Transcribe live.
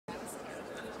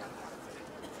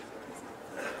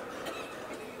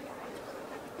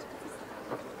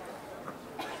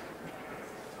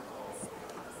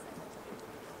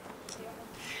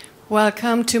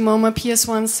Welcome to MoMA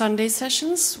PS1 Sunday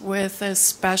Sessions with a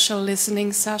special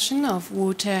listening session of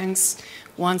Wu-Tang's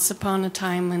Once Upon a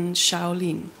Time in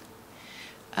Shaolin.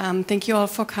 Thank you all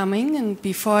for coming, and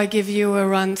before I give you a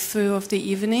run through of the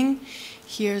evening,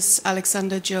 here's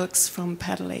Alexander Jilks from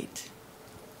Pedal 8.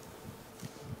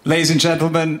 Ladies and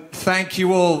gentlemen, thank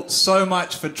you all so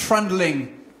much for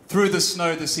trundling through the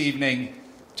snow this evening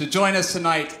to join us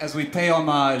tonight as we pay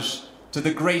homage to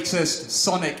the greatest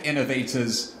sonic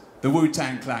innovators, the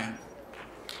Wu-Tang Clan.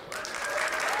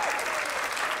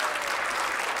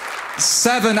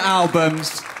 7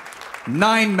 albums,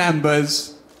 9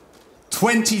 members,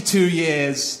 22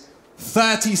 years,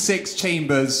 36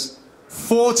 chambers,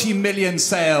 40 million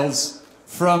sales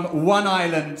from one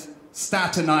island,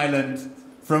 Staten Island,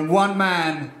 from one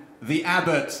man, the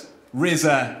Abbot,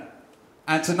 RZA.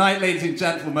 And tonight, ladies and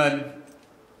gentlemen,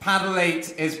 Pedal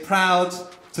 8 is proud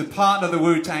to partner the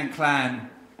Wu-Tang Clan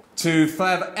to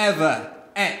forever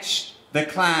etch the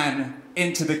clan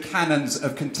into the canons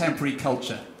of contemporary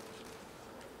culture.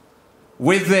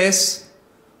 With this,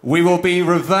 we will be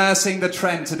reversing the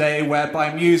trend today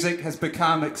whereby music has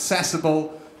become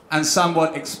accessible and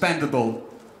somewhat expendable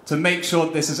to make sure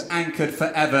this is anchored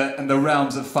forever in the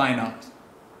realms of fine art.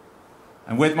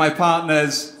 And with my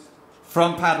partners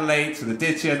from Pedal 8, the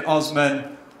Aditya and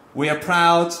Osman, we are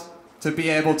proud to be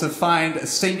able to find a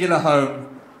singular home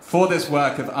for this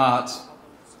work of art,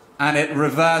 and it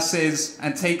reverses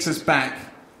and takes us back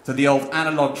to the old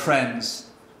analog trends,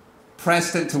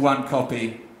 pressed into one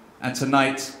copy, and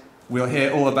tonight we'll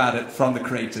hear all about it from the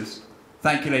creators.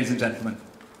 Thank you, ladies and gentlemen.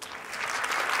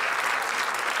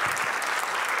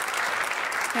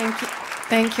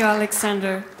 Thank you,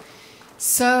 Alexander.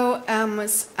 So,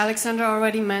 as Alexander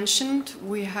already mentioned,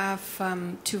 we have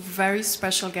 2 very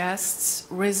special guests.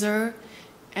 RZA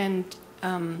and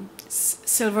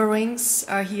Cilvaringz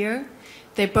are here.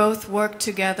 They both work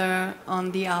together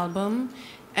on the album,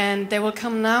 and they will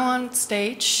come now on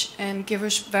stage and give a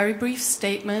very brief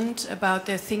statement about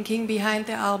their thinking behind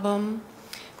the album,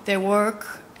 their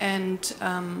work, and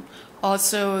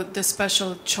also the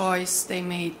special choice they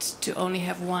made to only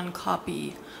have 1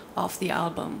 copy of the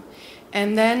album.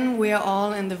 And then we are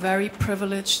all in the very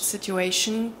privileged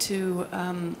situation to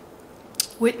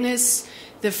witness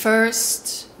the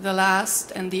first, the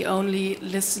last, and the only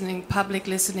public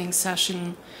listening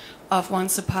session of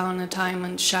Once Upon a Time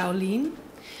in Shaolin.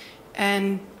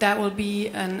 And that will be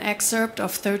an excerpt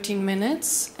of 13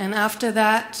 minutes. And after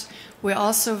that, we're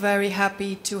also very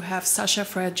happy to have Sasha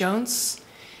Frere-Jones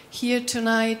here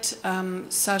tonight.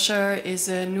 Sasha is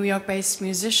a New York-based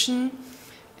musician,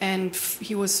 and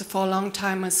he was for a long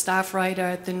time a staff writer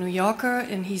at The New Yorker,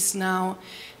 and he's now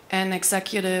an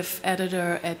executive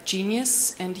editor at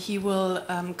Genius, and he will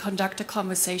conduct a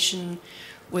conversation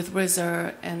with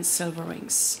RZA and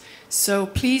Cilvaringz. So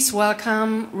please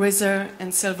welcome RZA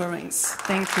and Cilvaringz.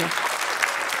 Thank you.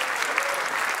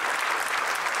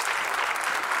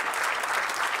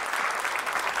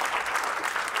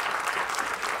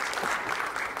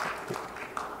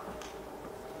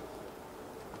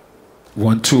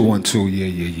 One, two,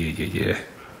 yeah.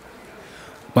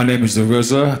 My name is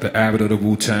RZA, the Abbot of the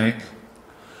Wu-Tang.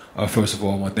 First of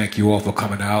all, I want to thank you all for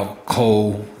coming out.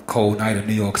 Cold night in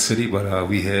New York City, but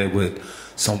we here with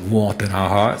some warmth in our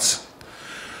hearts.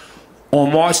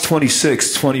 On March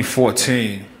 26,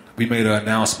 2014, we made an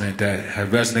announcement that had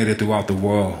resonated throughout the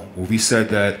world, where we said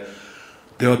that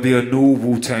there would be a new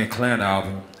Wu-Tang Clan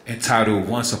album entitled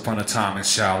Once Upon a Time in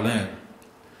Shaolin,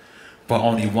 but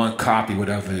only 1 copy would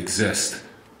ever exist.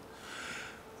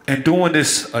 In doing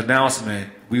this announcement,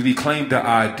 we reclaimed the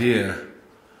idea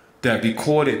that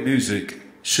recorded music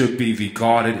should be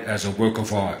regarded as a work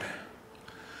of art.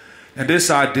 And this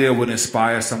idea would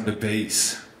inspire some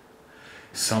debates.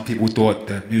 Some people thought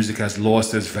that music has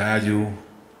lost its value,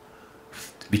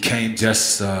 became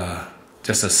just a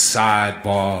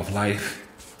sidebar of life.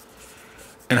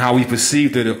 And how we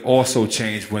perceived it also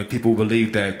changed when people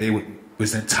believed that they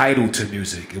was entitled to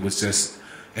music. It was just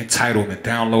entitlement,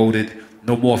 downloaded,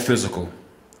 no more physical.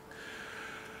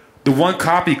 The 1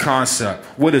 copy concept,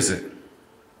 what is it?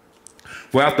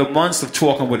 Well, after months of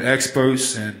talking with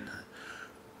experts and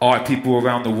art people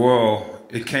around the world,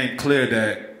 it became clear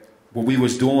that what we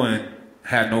was doing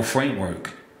had no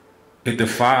framework. It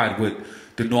defied what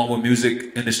the normal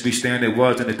music industry standard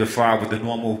was, and it defied what the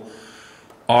normal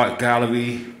art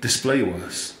gallery display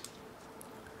was.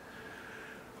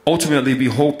 Ultimately, we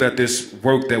hope that this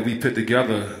work that we put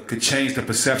together could change the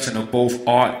perception of both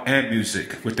art and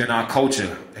music within our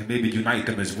culture and maybe unite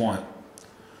them as one.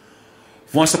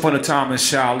 Once Upon a Time in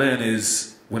Shaolin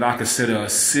is what I consider a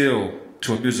seal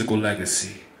to a musical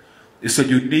legacy. It's a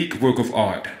unique work of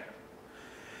art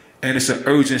and it's an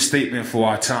urgent statement for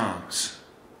our times.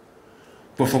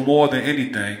 But for more than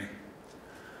anything,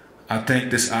 I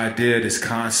think this idea, this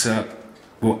concept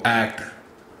will act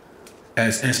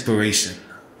as inspiration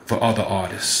for other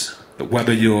artists.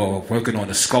 Whether you're working on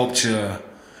a sculpture,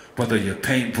 whether you're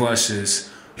paintbrushes,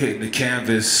 hitting the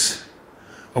canvas,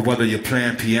 or whether you're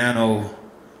playing piano,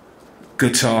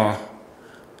 guitar,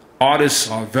 artists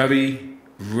are very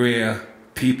rare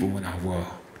people in our world.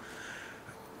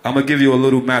 I'm gonna give you a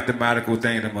little mathematical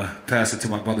thing, I'm gonna pass it to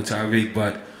my brother Tariq,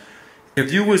 but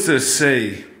if you was to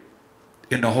say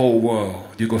in the whole world,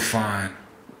 you could find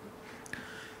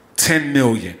 10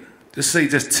 million, just say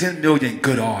just 10 million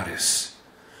good artists,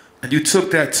 and you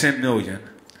took that 10 million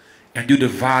and you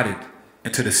divided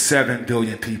into the 7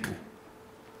 billion people,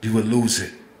 you would lose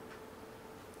it.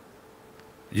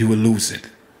 You would lose it.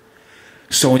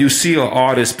 So when you see an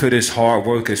artist put his hard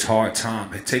work, his hard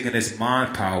time, and taking his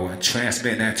mind power and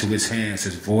transmitting that to his hands,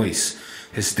 his voice,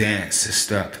 his dance, his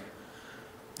step,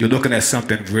 you're looking at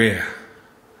something rare.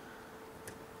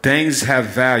 Things have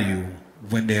value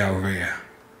when they are rare.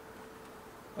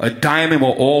 A diamond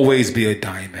will always be a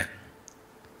diamond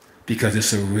because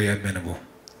it's a rare mineral.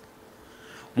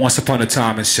 Once upon a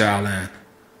time in Shaolin,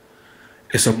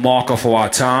 it's a marker for our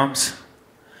times.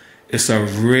 It's a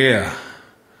rare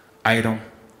item.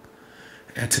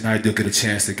 And tonight you'll get a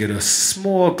chance to get a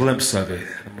small glimpse of it.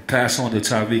 I'm going to pass on to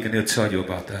Tariq and he'll tell you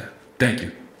about that. Thank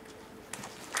you.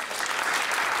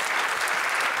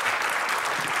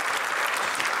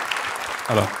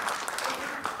 Hello.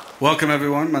 Welcome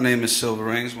everyone. My name is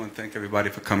Cilvaringz. I want to thank everybody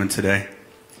for coming today.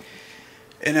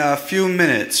 In a few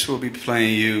minutes, we'll be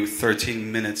playing you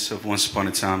 13 minutes of Once Upon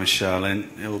a Time in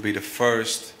Shaolin. It will be the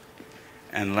first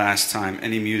and last time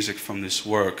any music from this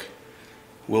work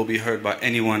will be heard by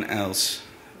anyone else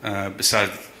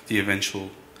besides the eventual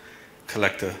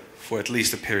collector for at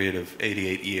least a period of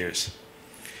 88 years.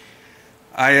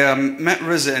 I met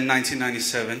RZA in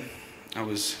 1997. I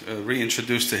was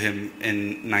reintroduced to him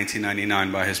in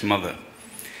 1999 by his mother.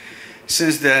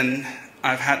 Since then,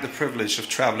 I've had the privilege of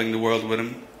traveling the world with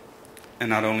him and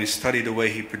not only study the way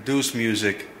he produced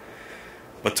music,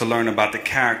 but to learn about the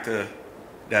character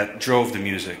that drove the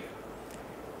music.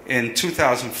 In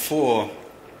 2004,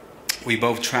 we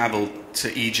both traveled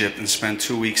to Egypt and spent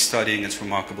 2 weeks studying its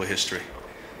remarkable history.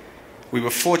 We were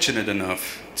fortunate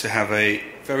enough to have a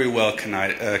very well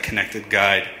connected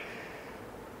guide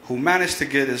who managed to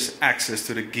get us access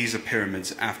to the Giza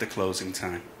pyramids after closing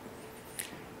time.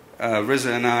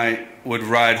 RZA and I would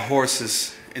ride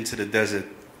horses into the desert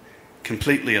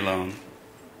completely alone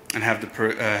and have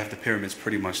the pyramids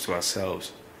pretty much to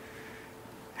ourselves.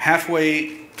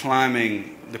 Halfway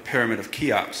climbing the pyramid of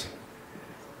Cheops,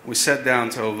 we sat down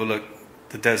to overlook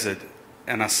the desert,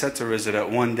 and I said to RZA that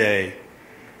one day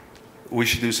we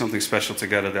should do something special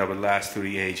together that would last through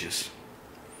the ages.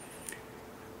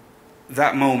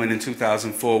 That moment in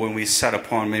 2004 when we sat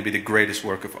upon maybe the greatest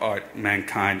work of art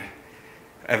mankind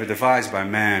ever devised by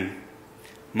man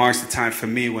marks the time for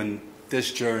me when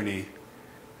this journey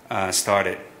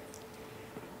started.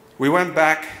 We went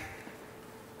back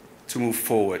to move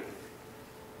forward.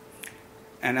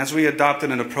 And as we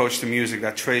adopted an approach to music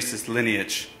that traced its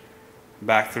lineage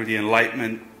back through the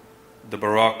Enlightenment, the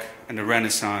Baroque, and the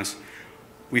Renaissance,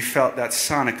 we felt that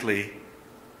sonically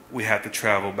we had to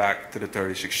travel back to the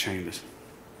 36 chambers.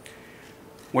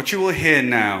 What you will hear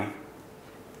now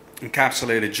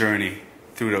encapsulates a journey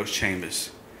through those chambers.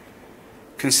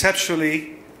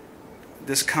 Conceptually,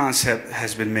 this concept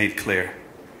has been made clear.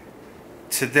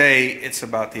 Today, it's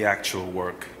about the actual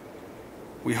work.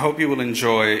 We hope you will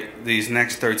enjoy these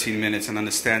next 13 minutes and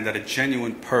understand that a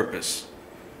genuine purpose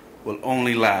will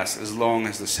only last as long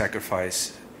as the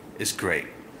sacrifice is great.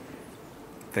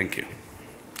 Thank you.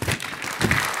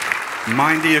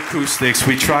 Mind the acoustics.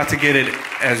 We try to get it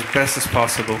as best as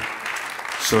possible,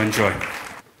 so enjoy.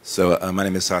 So my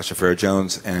name is Sasha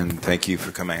Frere-Jones, and thank you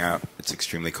for coming out. It's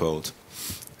extremely cold,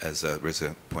 as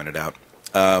RZA pointed out.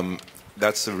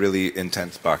 That's a really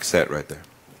intense box set right there.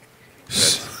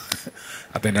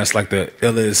 I think that's like the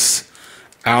illest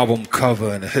album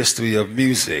cover in the history of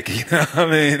music. You know what I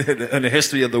mean? In the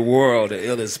history of the world, the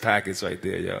illest package right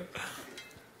there, yeah.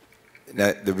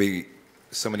 Now, there'll be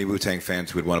so many Wu-Tang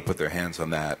fans who would want to put their hands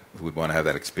on that, who would want to have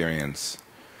that experience.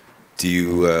 Do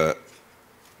you,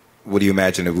 what do you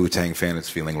imagine a Wu-Tang fan is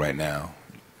feeling right now,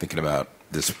 thinking about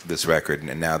this record,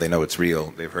 and now they know it's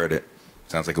real, they've heard it,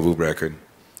 sounds like a Wu record,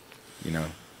 you know?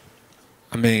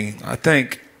 I mean, I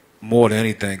think more than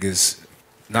anything is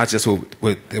not just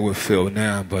what they would feel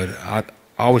now, but I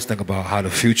always think about how the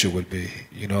future would be,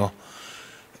 you know?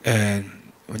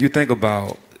 And when you think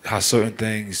about how certain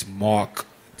things mark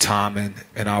time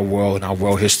in our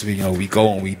world history. You know, we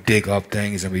go and we dig up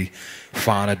things and we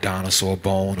find a dinosaur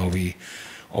bone, or we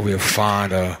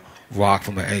find a rock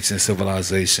from an ancient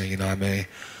civilization. You know what I mean?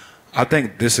 I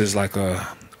think this is like a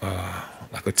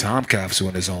time capsule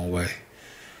in its own way,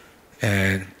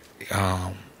 and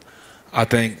I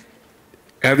think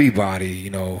everybody, you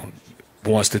know,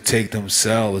 wants to take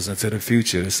themselves into the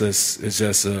future. It's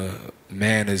just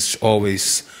man has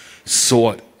always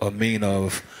sought a mean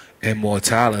of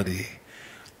immortality,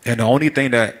 and the only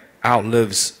thing that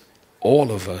outlives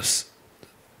all of us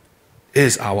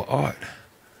is our art.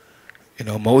 You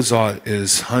know, Mozart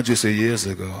is hundreds of years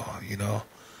ago, you know,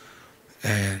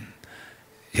 and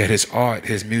yet his art,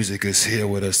 his music is here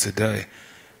with us today.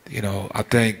 You know, I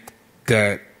think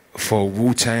that for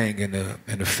Wu-Tang and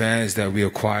the fans that we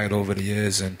acquired over the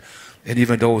years, and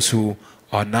even those who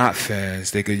are not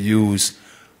fans, they could use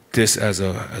this as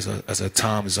a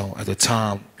time zone, as a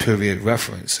time period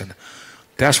reference, and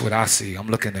that's what I see. I'm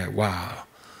looking at, wow,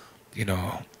 you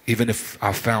know, even if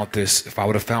I found this, if I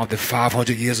would have found it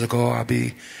 500 years ago, I'd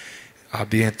be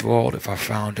enthralled. If I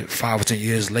found it 500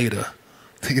 years later,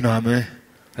 you know what I mean?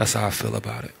 That's how I feel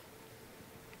about it.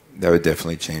 That would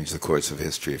definitely change the course of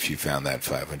history if you found that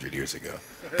 500 years ago.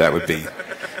 That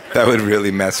would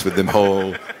really mess with the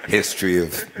whole history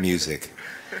of music.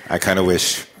 I kind of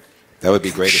wish, that would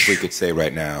be great if we could say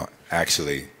right now,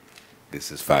 actually,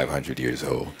 this is 500 years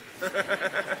old.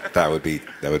 That would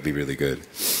be really good.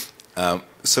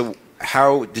 So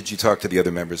how did you talk to the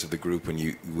other members of the group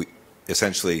when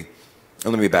essentially,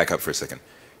 let me back up for a second.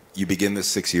 You begin this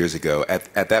 6 years ago.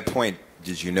 At that point,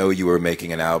 did you know you were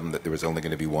making an album that there was only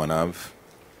going to be one of?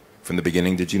 From the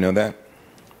beginning, did you know that?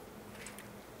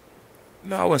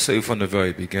 No, I wouldn't say from the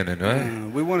very beginning,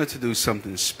 right? We wanted to do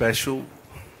something special,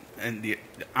 and the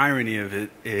irony of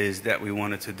it is that we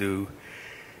wanted to do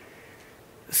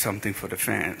something for the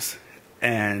fans.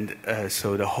 And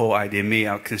so the whole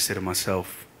idea, I consider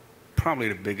myself probably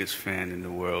the biggest fan in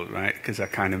the world, right? Because I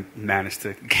kind of managed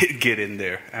to get in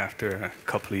there after a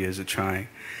couple of years of trying.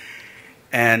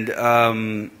 And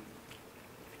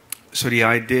so the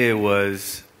idea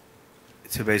was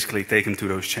to basically take him through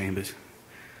those chambers.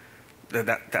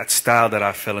 That style that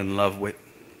I fell in love with,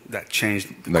 that changed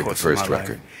the course of my life. Like the first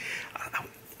record?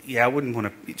 Yeah, I wouldn't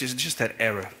want to, just that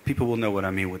era. People will know what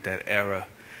I mean with that era.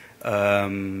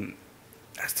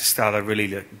 That's the style that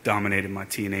really dominated my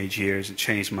teenage years and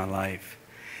changed my life.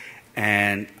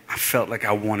 And I felt like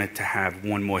I wanted to have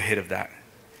one more hit of that.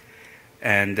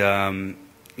 And,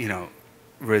 you know,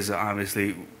 RZA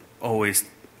obviously always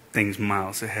things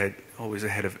miles ahead, always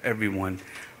ahead of everyone.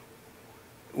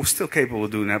 Was still capable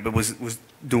of doing that, but was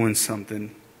doing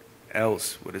something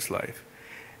else with his life.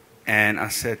 And I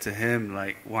said to him,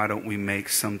 like, why don't we make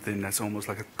something that's almost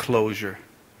like a closure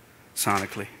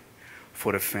sonically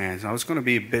for the fans? And I was going to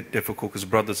be a bit difficult because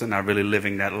brothers are not really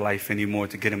living that life anymore,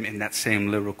 to get them in that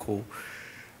same lyrical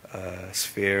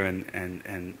sphere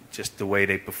and just the way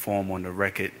they perform on the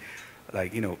record.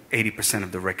 Like, you know, 80%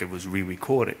 of the record was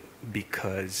re-recorded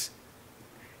because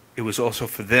it was also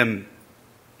for them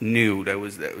new. That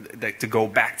was that to go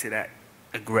back to that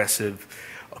aggressive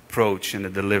approach and the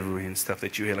delivery and stuff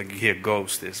that you hear. Like you hear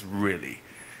Ghost is really,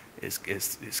 it's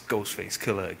Ghostface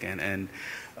Killer again.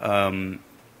 And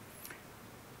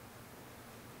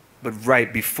but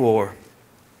right before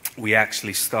we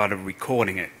actually started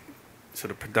recording it, so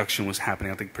the production was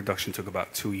happening. I think production took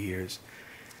about 2 years.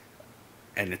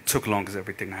 And it took long because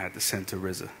everything I had to send to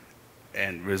RZA.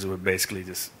 And RZA would basically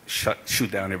just shoot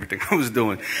down everything I was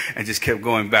doing and just kept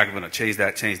going back and change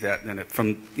that, and then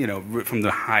from, you know, from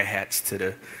the hi-hats to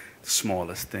the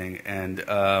smallest thing. And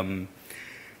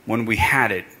when we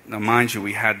had it, now mind you,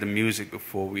 we had the music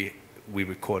before we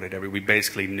recorded we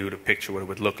basically knew the picture, what it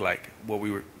would look like,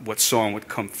 what song would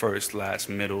come first, last,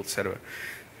 middle, etc.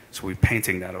 So we were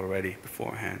painting that already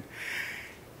beforehand.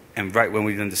 And right when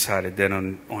we then decided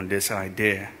then on this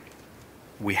idea,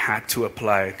 we had to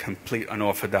apply a complete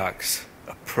unorthodox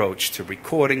approach to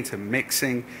recording, to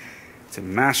mixing, to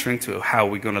mastering, to how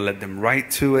we're going to let them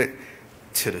write to it,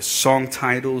 to the song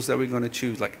titles that we're going to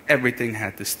choose. Like everything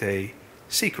had to stay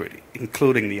secret,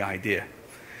 including the idea.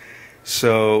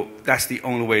 So that's the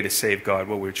only way to safeguard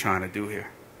what we're trying to do here.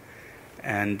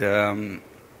 And then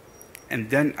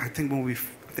I think when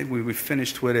we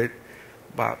finished with it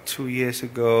about 2 years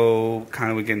ago,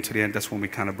 kind of we get to the end. That's when we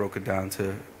kind of broke it down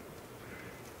to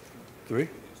 3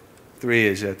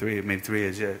 years, yeah, maybe 3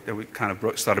 years, yeah. Then we kind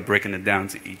of started breaking it down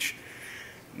to each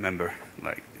member.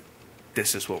 Like,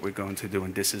 this is what we're going to do,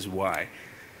 and this is why.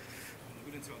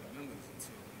 We didn't tell the members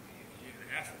until maybe a year and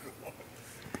a half ago.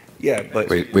 Yeah, but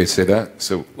wait, say that.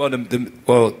 So well,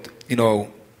 you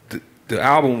know, the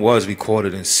album was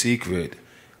recorded in secret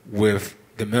with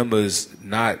the members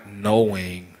not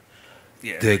knowing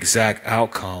the exact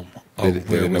outcome of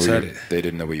where it was headed. They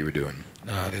didn't know what you were doing.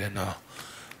 No, they didn't know.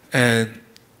 And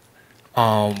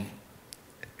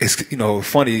it's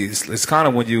funny. It's kind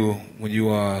of when you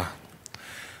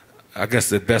I guess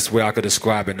the best way I could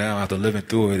describe it now after living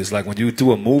through it is like when you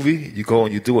do a movie, you go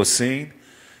and you do a scene,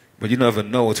 but you never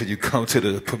know until you come to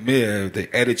the premiere. They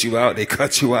edit you out, they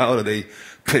cut you out, or they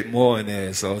put more in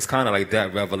there. So it's kind of like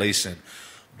that revelation.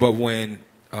 But when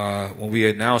we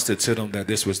announced it to them that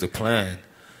this was the plan,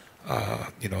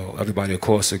 everybody of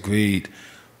course agreed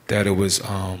that it was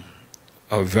a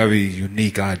very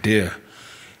unique idea.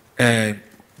 And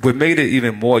what made it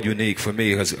even more unique for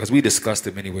me, because we discussed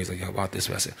it many ways, like about this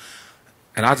message,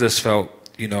 and I just felt,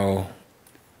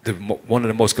 one of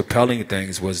the most compelling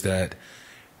things was that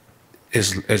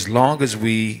as long as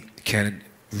we can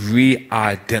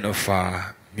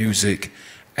re-identify music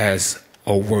as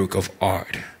a work of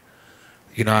art,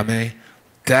 you know what I mean?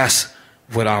 That's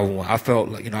what I want. I felt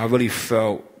like, I really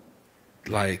felt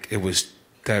like it was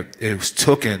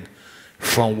taken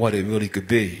from what it really could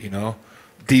be,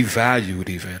 devalued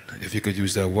even, if you could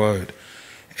use that word.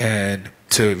 And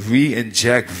to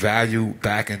re-inject value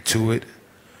back into it,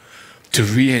 to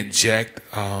re-inject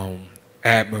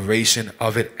admiration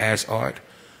of it as art,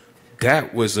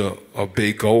 that was a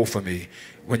big goal for me.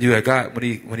 When he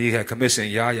had commissioned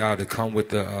Yaya to come with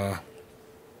the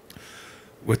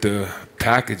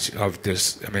package of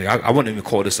this, I mean, I wouldn't even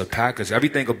call this a package.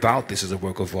 Everything about this is a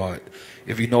work of art.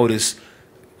 If you notice,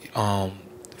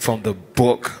 from the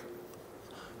book,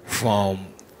 from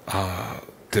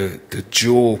the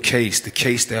jewel case, the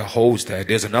case that holds that,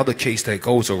 there's another case that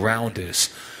goes around this.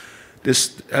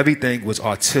 Everything was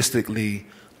artistically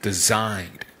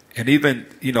designed. And even,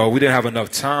 we didn't have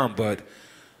enough time, but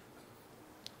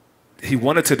he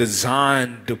wanted to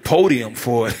design the podium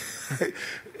for it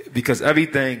because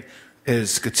everything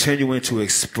is continuing to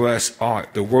express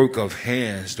art, the work of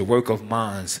hands, the work of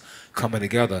minds coming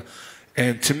together.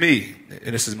 And to me,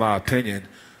 and this is my opinion,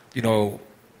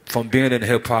 from being in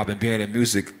hip-hop and being in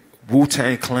music,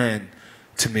 Wu-Tang Clan,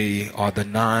 to me, are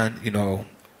the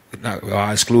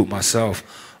I exclude myself,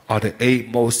 are the 8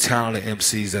 most talented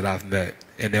MCs that I've met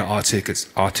in their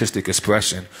artistic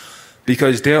expression.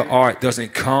 Because their art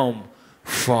doesn't come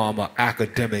from an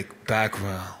academic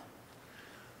background.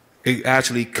 It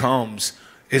actually comes,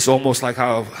 it's almost like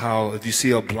how if you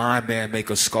see a blind man make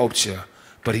a sculpture,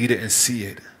 but he didn't see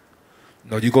it.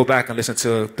 You go back and listen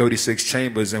to 36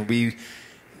 Chambers, and we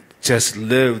just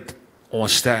lived on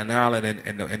Staten Island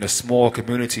in a small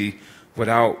community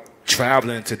without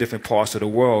traveling to different parts of the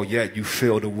world, yet you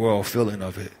feel the world feeling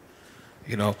of it.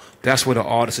 That's what an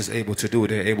artist is able to do.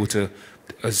 They're able to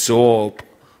absorb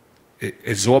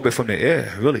it from the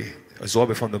air, really.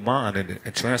 Absorb it from the mind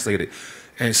and translate it.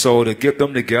 And so to get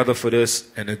them together for this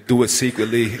and to do it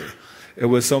secretly, it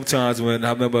was sometimes when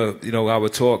I remember,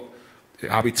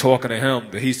 I'll be talking to him,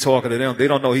 but he's talking to them. They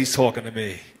don't know he's talking to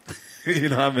me. You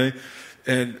know what I mean?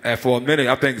 And for a minute,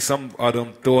 I think some of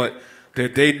them thought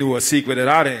that they knew a secret that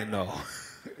I didn't know.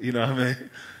 You know what I mean?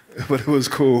 But it was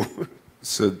cool.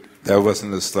 So that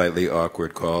wasn't a slightly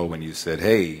awkward call when you said,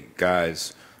 "Hey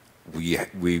guys,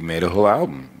 we made a whole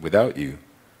album without you"?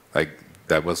 Like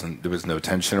there was no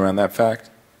tension around that fact?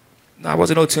 No, there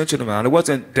wasn't no tension around it. It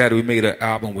wasn't that we made an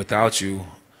album without you.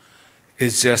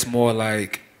 It's just more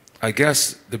like, I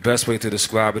guess the best way to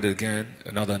describe it, again,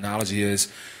 another analogy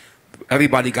is,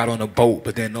 everybody got on a boat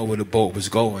but didn't know where the boat was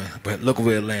going, but look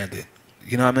where it landed.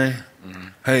 You know what I mean? Mm-hmm.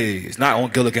 Hey, it's not on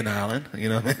Gilligan Island. You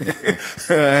know what I mean?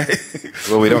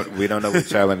 Well, we don't know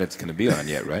which island it's going to be on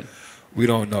yet, right? We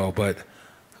don't know, but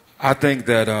I think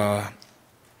that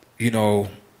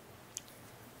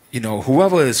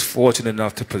whoever is fortunate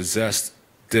enough to possess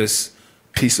this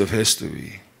piece of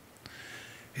history,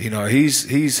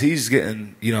 he's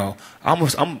getting,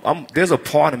 there's a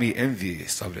part of me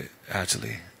envious of it,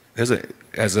 actually. As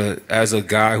a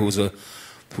guy who's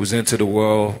into the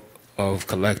world of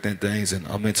collecting things, and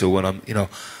I'm into what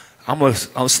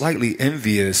I'm slightly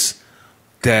envious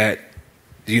that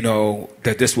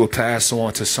that this will pass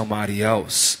on to somebody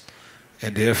else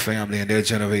and their family and their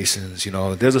generations.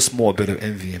 There's a small bit of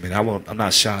envy. I mean, I'm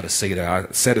not shy to say that.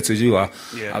 I said it to you. I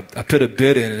put a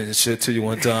bid in and shit to you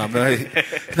one time.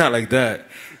 Not like that,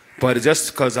 but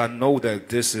just because I know that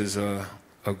this is a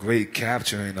great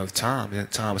capturing of time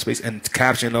and space, and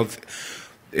capturing of,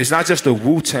 it's not just the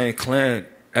Wu-Tang Clan,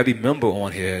 every member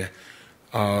on here.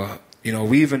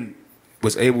 We even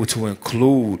was able to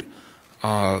include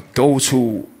those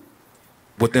who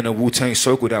within the Wu-Tang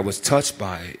circle that was touched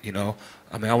by it.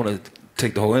 I mean, I want to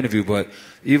take the whole interview, but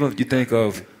even if you think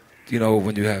of, you know,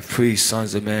 when you have Priest,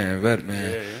 Sons of Man,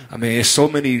 Redman, I mean, it's so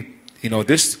many, you know,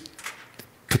 this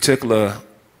particular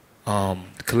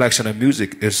collection of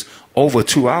music is over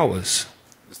 2 hours.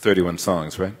 It's 31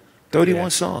 songs, right?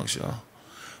 31 songs, y'all.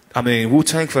 I mean,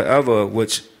 Wu-Tang Forever,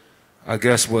 which I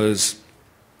guess was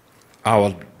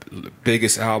our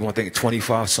biggest album, I think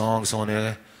 25 songs on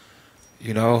there,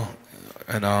 you know,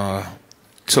 and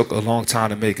took a long time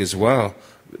to make as well.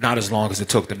 Not as long as it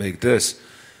took to make this,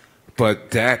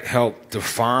 but that helped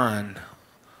define,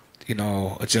 you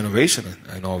know, a generation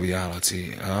in all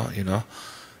reality, you know,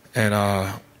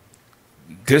 and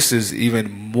this is even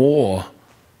more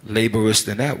laborious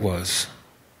than that was.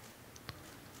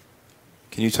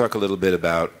 Can you talk a little bit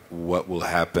about what will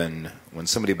happen when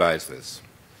somebody buys this?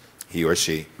 He or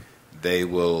she, they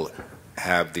will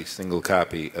have the single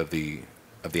copy of the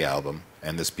album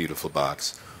and this beautiful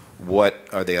box. What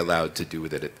are they allowed to do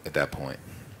with it at that point?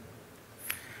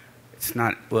 It's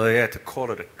not, well, yeah, to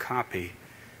call it a copy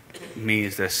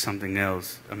means there's something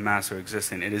else, a master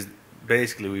existing. It is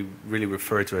basically, we really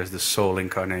refer to it as the soul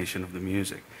incarnation of the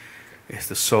music. It's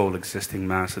the sole existing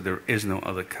master. There is no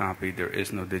other copy. There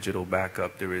is no digital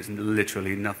backup. There is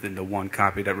literally nothing. The one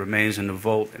copy that remains in the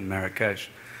vault in Marrakesh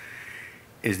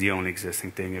is the only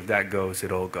existing thing. If that goes,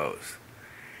 it all goes.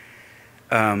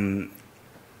 And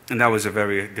that was a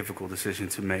very difficult decision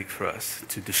to make for us,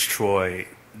 to destroy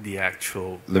the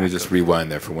actual backup. Let me just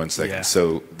rewind there for 1 second. Yeah.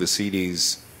 So the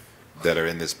CDs that are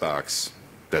in this box,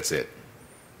 that's it?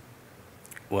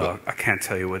 Well, I can't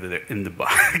tell you whether they're in the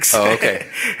box. Oh, okay.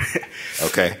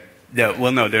 Okay. Yeah,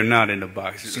 well, no, they're not in the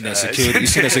box. You seen that security? You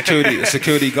seen that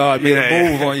security guard made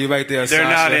a move on you right there, They're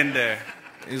Sasha. not in there.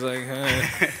 He's like,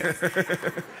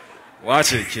 hey.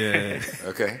 Watch it, kid.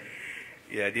 Okay.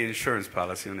 Yeah, the insurance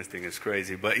policy on this thing is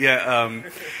crazy. But yeah,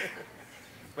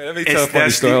 Wait, let me tell a funny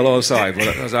story. Hold on, sorry, but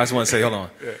I just want to say, hold on.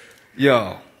 Yeah.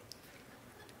 Yo,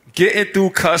 getting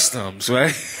through customs,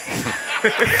 right?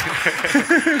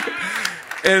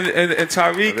 and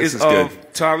Tariq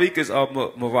is of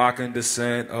Moroccan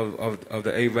descent, of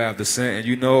the Arab descent, and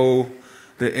you know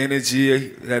the energy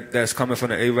that's coming from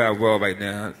the Arab world right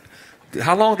now.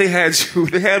 How long they had you?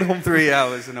 They had him 3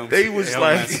 hours in They was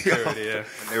like, security, yeah.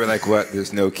 And they were like, what?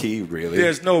 There's no key, really?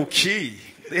 There's no key.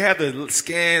 They had to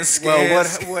scan. Well,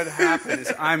 what happened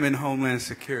is I'm in Homeland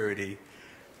Security.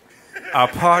 Our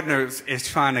partner is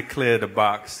trying to clear the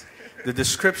box. The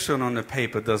description on the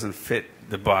paper doesn't fit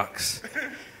the box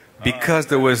because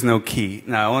there was no key.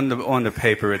 Now, on the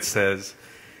paper it says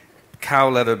cow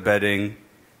leather bedding,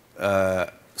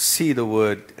 cedar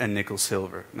wood, and nickel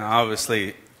silver. Now,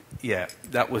 obviously, yeah,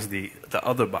 that was the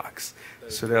other box.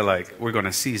 So they're like, we're going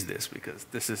to seize this because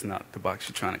this is not the box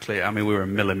you're trying to clear. I mean, we were a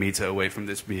millimeter away from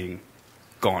this being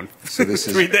gone So this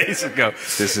 3 days ago.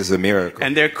 This is a miracle.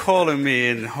 And they're calling me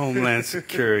in Homeland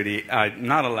Security. I'm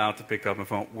not allowed to pick up my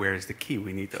phone. Where's the key?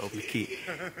 We need to open the key.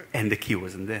 And the key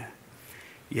wasn't there.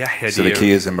 Yeah, So the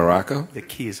key is in Morocco? The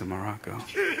key is in Morocco.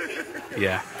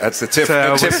 Yeah. That's the tip.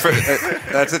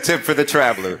 That's a tip for the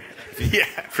traveler. Yeah.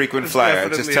 Frequent It's flyer.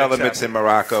 definitely Just tell them a it's in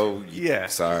Morocco. Yeah.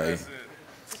 Sorry.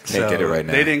 Can't get it right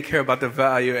now. They didn't care about the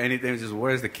value or anything. Just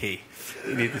where's the key?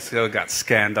 You need to still got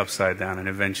scanned upside down and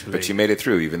eventually. But you made it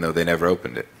through, even though they never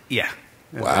opened it. Yeah.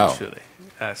 Wow. Eventually.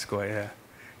 That's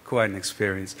quite an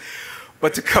experience.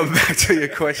 But to come back to your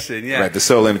question, yeah. Right, the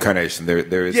soul incarnation.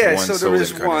 There is Yeah, one so soul there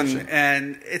is incarnation. one,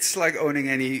 and it's like owning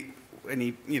any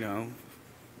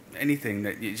anything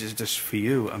that just for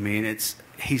you. I mean,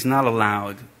 he's not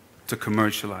allowed to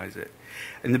commercialize it.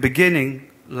 In the beginning,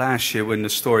 last year, when the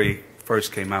story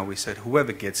first came out, we said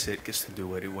whoever gets it gets to do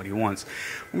what he wants.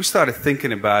 When we started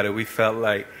thinking about it, we felt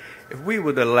like if we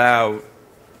would allow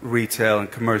retail and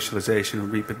commercialization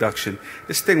and reproduction,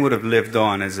 this thing would have lived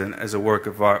on as a work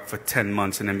of art for 10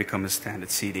 months and then become a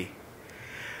standard CD.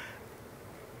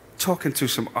 Talking to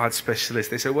some art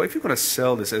specialists, they said, well, if you're going to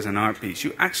sell this as an art piece,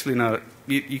 you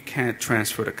can't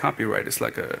transfer the copyright. It's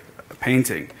like a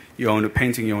painting. You own the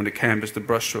painting, you own the canvas, the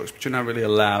brushstrokes, but you're not really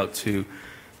allowed to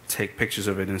take pictures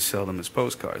of it and sell them as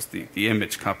postcards. The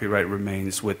image copyright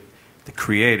remains with the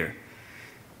creator.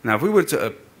 Now, if we were to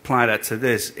apply that to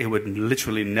this, it would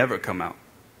literally never come out.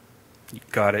 You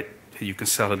got it, you can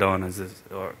sell it on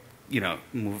or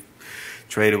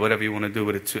trade or whatever you want to do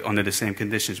with it under the same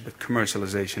conditions, but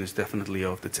commercialization is definitely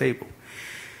off the table.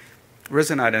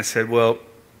 Reza and I then said, well,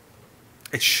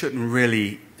 it shouldn't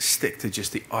really stick to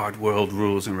just the art world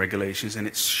rules and regulations, and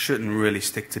it shouldn't really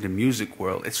stick to the music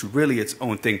world. It's really its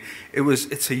own thing.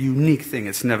 It's a unique thing.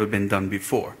 It's never been done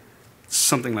before.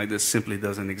 Something like this simply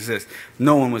doesn't exist.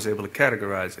 No one was able to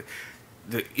categorize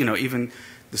it. Even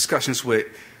discussions with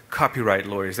copyright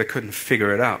lawyers that couldn't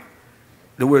figure it out.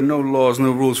 There were no laws,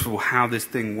 no rules for how this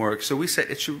thing works. So we said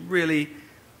it should really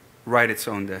write its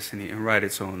own destiny and write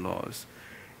its own laws.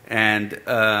 And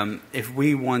if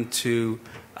we want to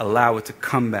allow it to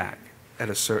come back at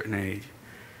a certain age,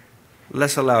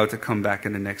 let's allow it to come back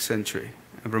in the next century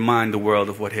and remind the world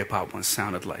of what hip-hop once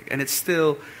sounded like. And it's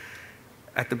still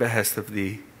at the behest of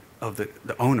the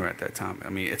owner at that time. I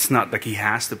mean, it's not like he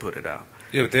has to put it out.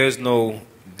 Yeah, but there's no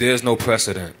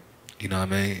precedent, you know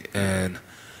what I mean? And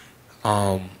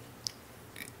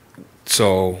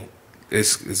so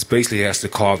it's basically has to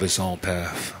carve its own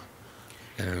path,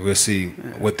 and we'll see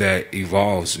what that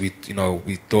evolves. We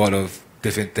thought of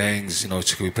different things.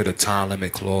 Should we put a time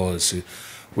limit clause?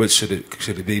 What should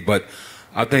it be? But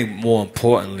I think more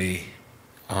importantly,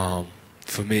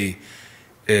 for me,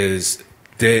 is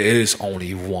there is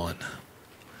only one.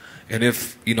 And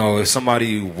if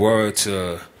somebody were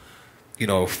to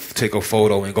take a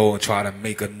photo and go and try to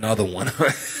make another one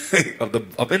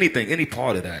of anything, any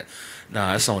part of that,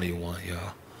 nah, it's only one,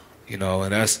 y'all.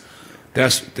 And that's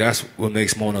what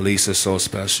makes Mona Lisa so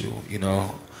special.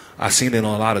 I've seen it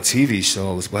on a lot of TV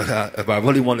shows, but if I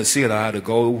really wanted to see it, I had to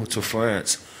go to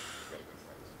France.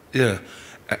 Yeah,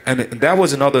 and that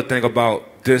was another thing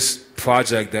about this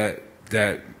project that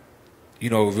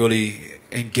really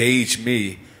engaged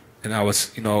me, and I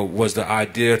was the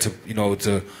idea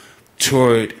to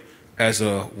tour it as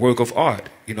a work of art,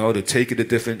 to take it to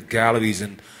different galleries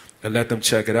and let them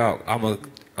check it out. I'm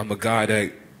a guy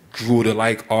that grew to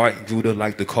like art, grew to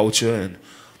like the culture, and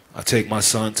I take my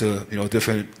son to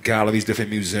different galleries, different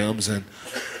museums, and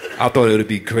I thought it would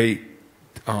be great,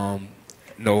 for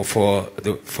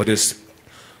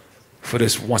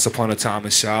this Once Upon a Time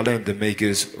in Shaolin to make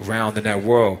his round in that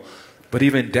world. But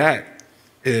even that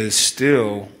is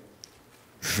still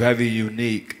very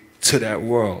unique to that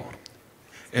world.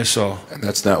 And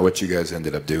that's not what you guys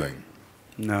ended up doing.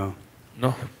 No.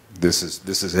 This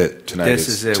is it. Tonight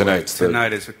is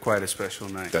quite a special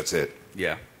night. That's it.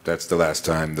 Yeah. That's the last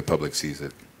time the public sees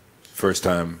it. First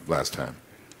time, last time.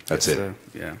 That's it.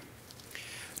 Yeah.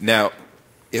 Now,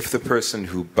 if the person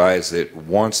who buys it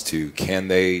wants to, can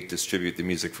they distribute the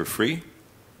music for free?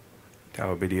 That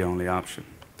would be the only option.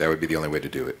 That would be the only way to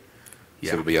do it. Yeah.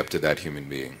 So it'll be up to that human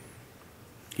being.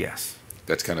 Yes.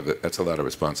 That's that's a lot of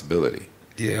responsibility.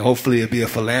 Yeah, hopefully it'll be a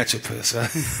philanthropist. I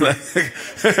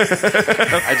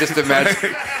just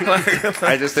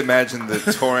imagine the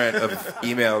torrent of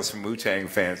emails from Wu-Tang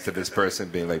fans to this person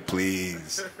being like,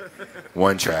 please,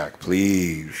 one track,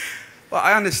 please. Well,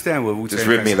 I understand where Wu-Tang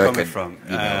fans are coming from.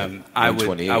 I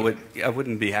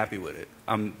wouldn't be happy with it.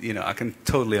 I can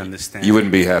totally understand. You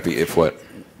wouldn't be happy if what?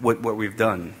 What we've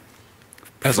done.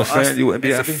 As a fan, you wouldn't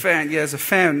be happy? As a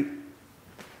fan,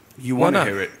 you want to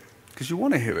hear it. Because you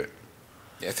want to hear it.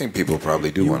 Yeah, I think people probably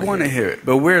do want to hear it.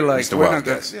 But we're like, Mr. we're not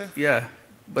going to. Yeah.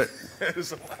 But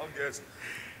it's a wild guess.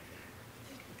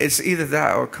 It's either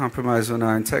that or compromise on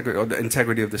our integrity, or the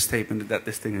integrity of the statement that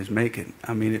this thing is making.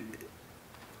 I mean,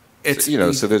 it's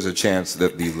so there's a chance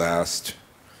that the last,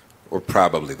 or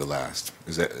probably the last,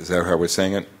 is that how we're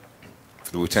saying it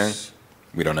for the Wu-Tang?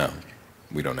 We don't know.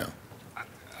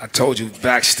 I told you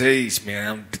backstage,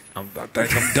 man. I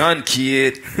think I'm done,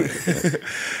 kid.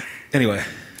 Anyway.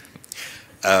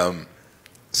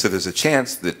 So there's a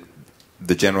chance that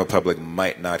the general public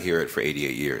might not hear it for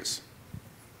 88 years.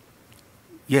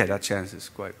 Yeah, that chance is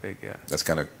quite big, yeah. That's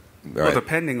kind of... Well,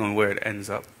 depending on where it ends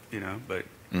up, but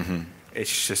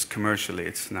it's just commercially,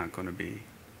 it's not going to be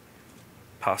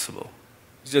possible.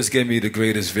 You just gave me the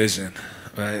greatest vision.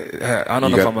 Right? I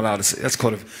don't know if I'm allowed to say. That's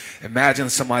called imagine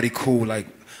somebody cool like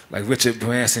Richard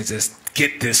Branson just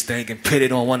get this thing and put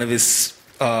it on one of his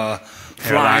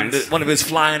flying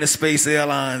the space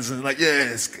airlines and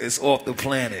it's off the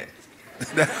planet.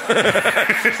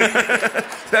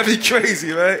 That'd be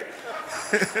crazy, right?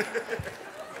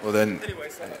 Well then,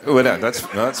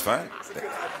 that's fine.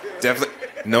 Definitely,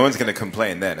 no one's gonna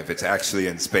complain then if it's actually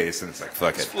in space and it's like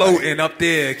fuck it, floating up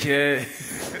there, kid.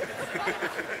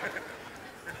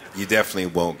 You definitely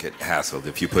won't get hassled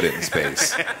if you put it in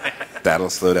space. That'll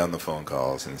slow down the phone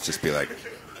calls and just be like.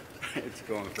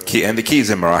 And the key's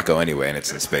in Morocco anyway, and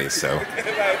it's in space, so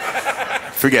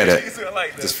forget it.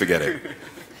 Just forget it.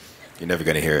 You're never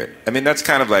going to hear it. I mean, that's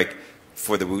kind of like,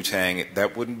 for the Wu-Tang,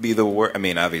 that wouldn't be the worst. I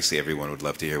mean, obviously everyone would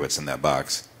love to hear what's in that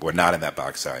box. Or not in that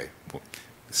box, sorry.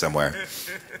 Somewhere.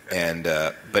 And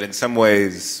but in some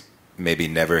ways, maybe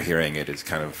never hearing it is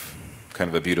kind of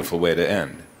a beautiful way to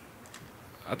end.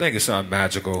 I think it's something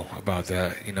magical about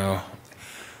that,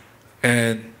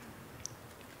 And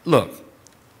look,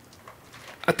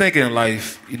 I think in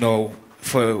life,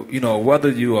 for, you know, whether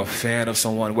you're a fan of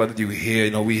someone, whether you hear,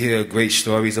 you know, we hear great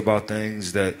stories about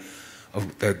things that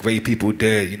great people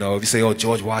did. You know, if you say, oh,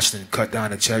 George Washington cut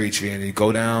down a cherry tree, and you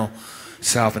go down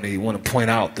south and you want to point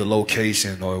out the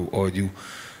location, or you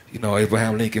know,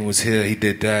 Abraham Lincoln was here, he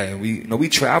did that. And we, you know, we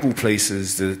travel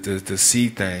places to see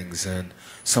things, and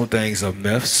some things are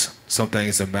myths, some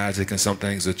things are magic, and some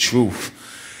things are truth.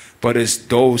 But it's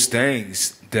those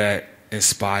things that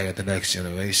inspire the next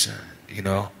generation, you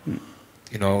know?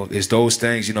 You know, it's those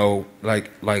things, you know,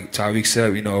 like Tariq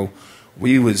said, you know,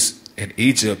 we was in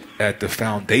Egypt at the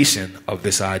foundation of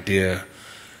this idea.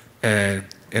 And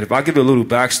if I give you a little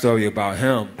backstory about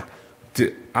him,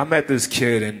 I met this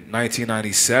kid in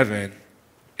 1997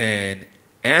 in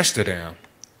Amsterdam,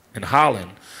 in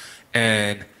Holland,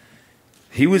 and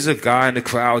he was a guy in the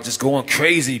crowd just going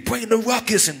crazy, bring the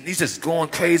ruckus, and he's just going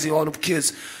crazy, all the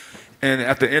kids. And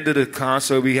at the end of the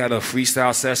concert, we had a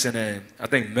freestyle session, and I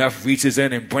think Meth reaches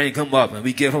in and brings him up, and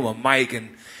we give him a mic, and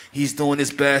he's doing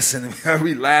his best, and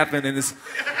we laughing, and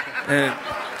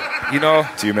you know.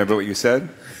 Do you remember what you said?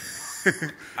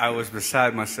 I was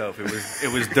beside myself.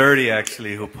 It was Dirty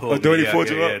actually who pulled me up. Dirty pulled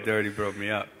you up? Yeah, Dirty brought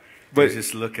me up. But he was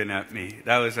just looking at me.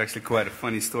 That was actually quite a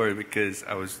funny story because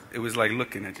it was like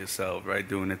looking at yourself, right,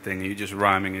 doing the thing, and you just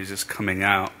rhyming is just coming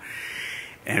out.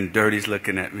 And Dirty's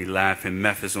looking at me laughing,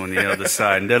 Meth is on the other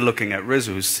side, and they're looking at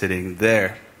RZA who's sitting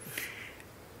there.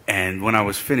 And when I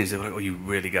was finished, they were like, oh, you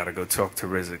really got to go talk to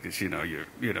RZA because, you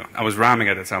know, I was rhyming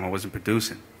at the time, I wasn't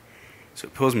producing. So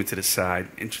he pulls me to the side,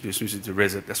 introduced me to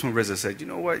RZA. That's when RZA said, you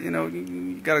know what, you know,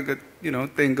 you got a good, you know,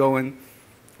 thing going.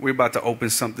 We're about to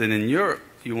open something in Europe.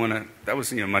 You want to, that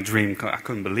was, you know, my dream. I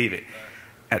couldn't believe it.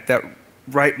 At that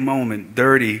right moment,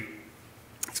 Dirty,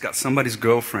 it's got somebody's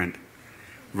girlfriend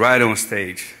right on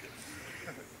stage.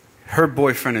 Her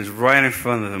boyfriend is right in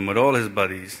front of him with all his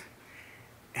buddies,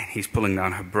 and he's pulling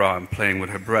down her bra and playing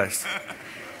with her breast.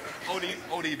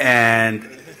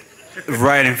 And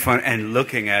right in front, and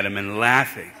looking at him and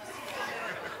laughing.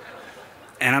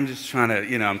 And I'm just trying to,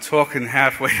 you know, I'm talking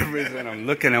halfway to RZA, and I'm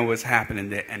looking at what's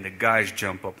happening there, and the guys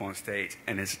jump up on stage,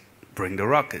 and it's bring the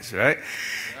ruckus, right?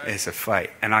 It's a fight.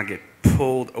 And I get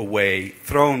pulled away,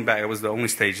 thrown back. It was the only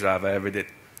stage dive I ever did.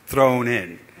 Thrown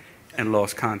in and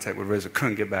lost contact with RZA.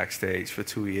 Couldn't get backstage for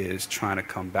 2 years, trying to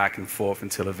come back and forth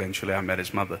until eventually I met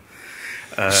his mother.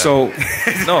 So,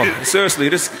 no,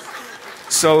 seriously,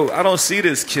 so I don't see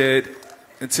this kid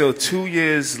until 2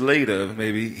 years later,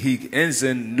 maybe. He ends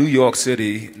in New York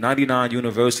City, 99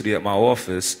 University at my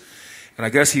office. And I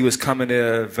guess he was coming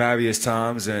there various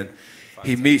times, and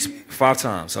he meets 5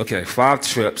 times. Okay, 5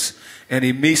 trips. And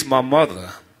he meets my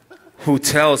mother, who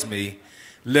tells me,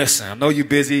 listen, I know you're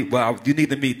busy, but you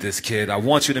need to meet this kid. I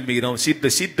want you to meet him. She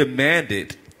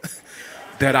demanded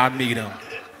that I meet him.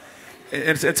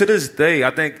 And to this day, I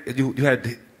think you had,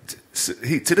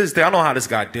 to this day, I don't know how this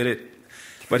guy did it,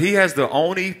 but he has the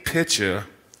only picture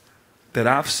that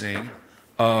I've seen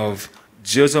of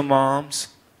Jizza moms,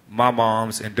 my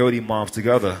moms, and Dirty moms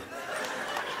together.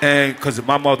 And because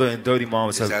my mother and Dirty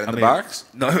moms have... Is that in the box?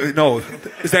 No,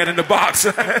 is that in the box?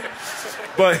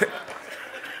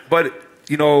 But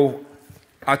you know,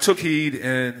 I took heed,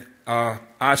 and I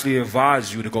actually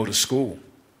advised you to go to school.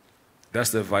 That's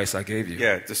the advice I gave you.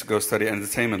 Yeah, just go study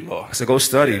entertainment law. I said, go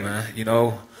study, man. You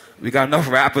know, we got enough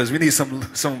rappers. We need some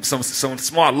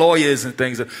smart lawyers and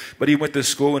things. But he went to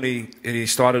school, and he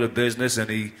started a business, and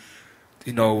he,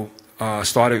 you know,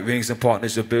 started Rings and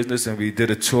Partnership business, and we did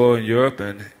a tour in Europe,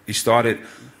 and he started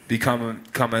becoming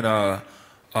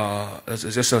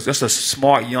just a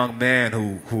smart young man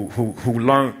who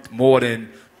learned more than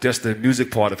just the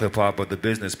music part of hip hop, but the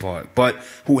business part, but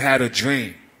who had a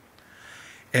dream.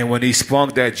 And when he sprung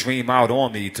that dream out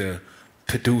on me to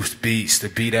produce beats, to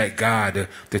be that guy,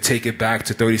 to take it back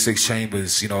to 36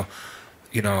 Chambers,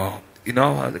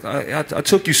 I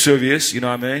took you serious, you know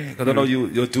what I mean? Because I know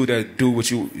you'll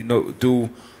do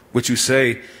what you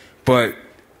say, but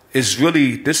it's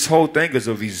really, this whole thing is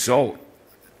a result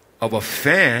of a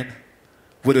fan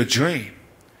with a dream,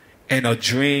 and a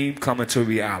dream coming to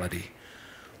reality.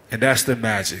 And that's the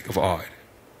magic of art.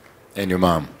 And your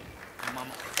mom.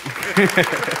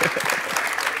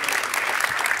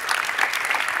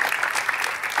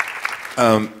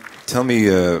 Tell me,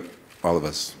 all of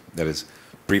us, that is,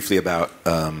 briefly about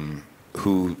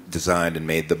who designed and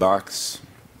made the box,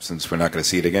 since we're not going to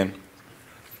see it again.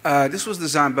 This was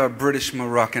designed by a British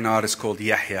Moroccan artist called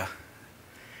Yahya.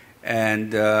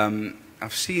 And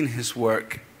I've seen his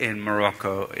work in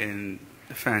Morocco in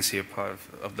the fancier part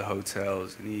of the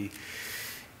hotels. And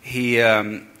he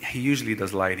usually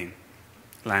does lighting,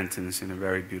 lanterns in a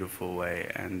very beautiful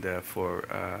way. And for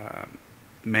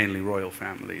mainly royal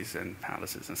families and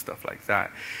palaces and stuff like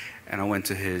that. And I went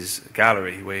to his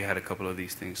gallery where he had a couple of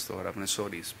these things stored up, and I saw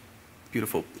these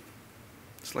beautiful,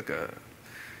 it's like a,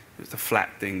 it's a flat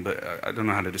thing, but I don't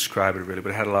know how to describe it really, but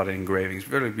it had a lot of engravings,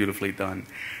 very beautifully done.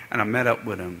 And I met up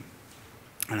with him,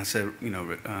 and I said, you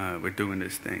know, we're doing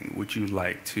this thing. Would you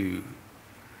like to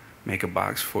make a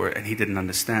box for it? And he didn't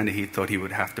understand it. He thought he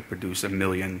would have to produce 1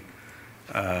 million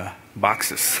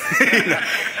boxes. You know?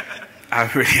 I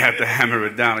really had to hammer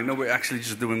it down. Like, no, we're actually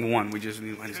just doing one. We just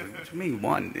need one. He said, what do you mean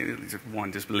one? It's just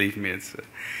one, just believe me. It's,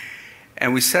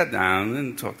 and we sat down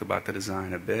and talked about the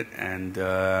design a bit, and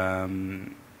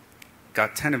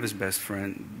got 10 of his best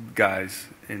friend guys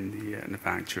in the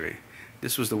factory.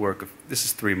 This was the work of, this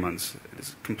is 3 months. It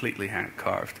is completely hand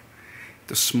carved.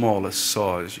 The smallest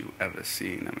saws you've ever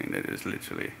seen. I mean, it is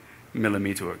literally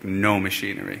millimeter work, no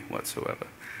machinery whatsoever.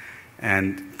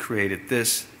 And created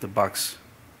this, the box,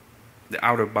 the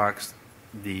outer box,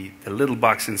 the little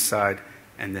box inside,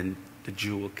 and then the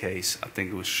jewel case. I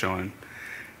think it was shown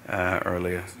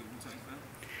earlier.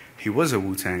 He was a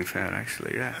Wu-Tang fan,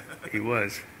 actually, yeah, he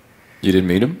was. You didn't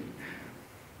meet him?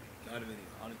 I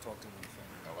only talked to him on the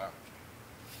phone. Oh, wow.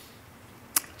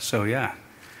 So, yeah,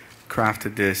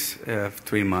 crafted this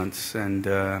 3 months, and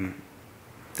then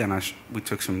we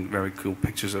took some very cool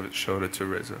pictures of it, showed it to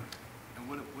Rizzo.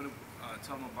 And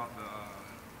tell them about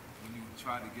when you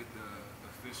tried to get the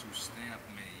official stamp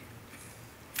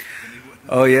made.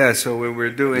 Oh yeah, so we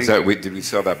were doing. Is that, did we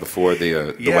sell that before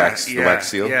the wax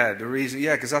seal? Yeah, the reason,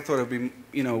 because I thought it'd be,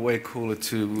 you know, way cooler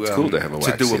to. It's cool to have a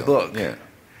wax to do seal. a book. Yeah.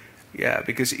 Yeah,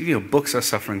 because you know books are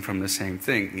suffering from the same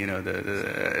thing. You know,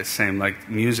 the same like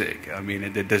music. I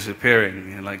mean, they're disappearing.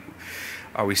 You know, like,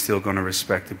 are we still going to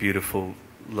respect the beautiful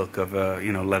look of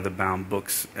you know, leather-bound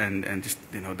books and just,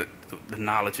 you know, the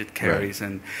knowledge it carries?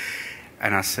 Right.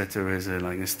 And I said to Rizzo,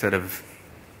 like, instead of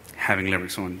having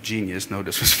lyrics on genius, no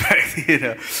disrespect, you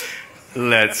know,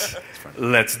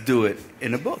 let's do it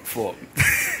in a book form.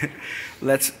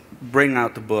 Let's bring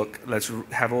out the book. Let's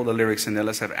have all the lyrics in there.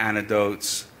 Let's have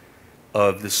anecdotes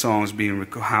of the songs being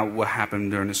what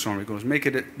happened during the song recordings.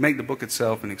 Make the book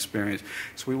itself an experience.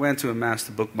 So we went to a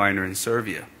master bookbinder in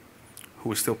Serbia, who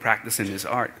was still practicing this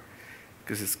art,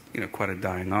 because it's, you know, quite a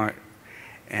dying art,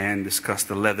 and discussed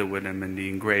the leather with him and the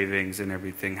engravings and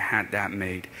everything. Had that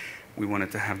made. We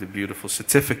wanted to have the beautiful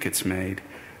certificates made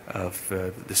of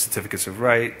the certificates of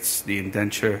rights, the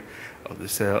indenture of the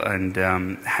sale, and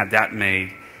had that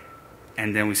made.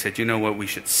 And then we said, you know what, we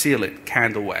should seal it,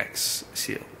 candle wax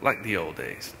seal, like the old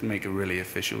days, to make it really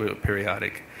official, real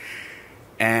periodic.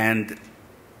 And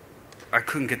I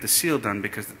couldn't get the seal done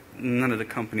because none of the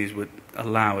companies would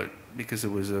allow it, because it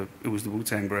was the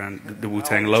Wu-Tang brand, the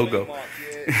Wu-Tang logo.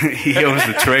 He owns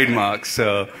the trademark,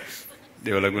 so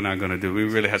they were like, we're not going to do it. We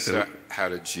really had to. So how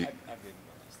did you?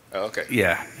 Oh, okay.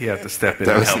 Yeah, you have to step in.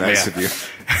 That and was help nice me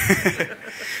of you.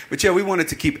 But yeah, we wanted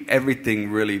to keep everything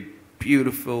really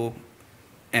beautiful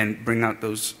and bring out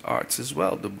those arts as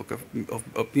well. The book of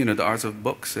you know, the arts of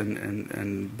books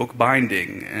and book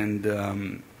binding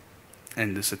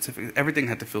and the certificate. Everything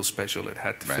had to feel special. It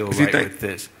had to feel right with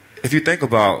this. If you think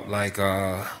about, like,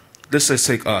 let's just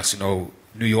take us, you know,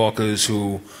 New Yorkers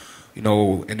who, you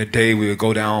know, in the day we would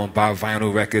go down, buy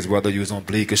vinyl records, whether you was on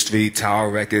Bleecker Street, Tower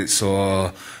Records,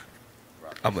 or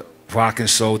Rock and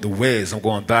Soul, The Wiz. I'm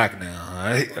going back now, all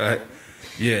right?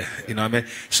 Yeah, you know what I mean?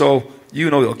 So, you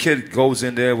know, a kid goes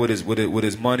in there with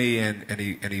his money and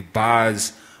he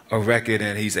buys a record,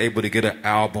 and he's able to get an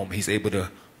album. He's able to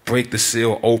break the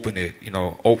seal, open it, you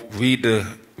know, read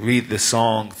the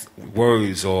song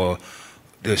words, or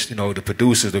the, you know, the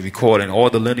producers, the recording, all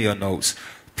the linear notes,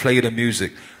 play the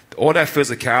music. All that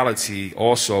physicality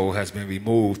also has been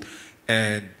removed,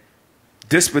 and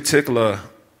this particular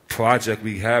project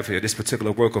we have here, this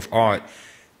particular work of art,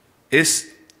 it's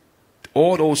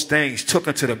all those things took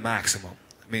it to the maximum.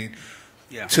 I mean,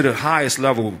 to the highest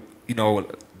level. You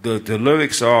know, the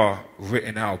lyrics are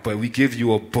written out, but we give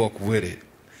you a book with it.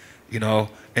 You know,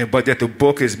 but that the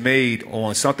book is made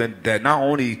on something that not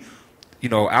only, you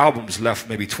know, albums left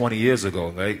maybe 20 years ago,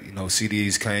 right? You know,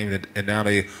 CDs came and now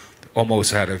they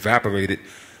almost had evaporated.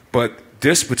 But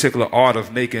this particular art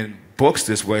of making books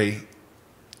this way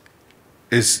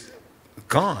is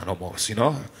gone almost, you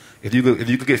know? If you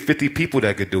could get 50 people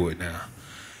that could do it now.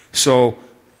 So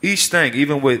each thing,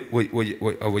 even with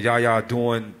Yaya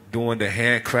doing the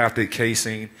handcrafted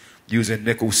casing, using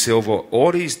nickel, silver,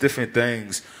 all these different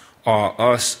things are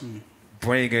us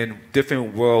bringing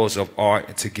different worlds of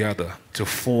art together to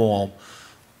form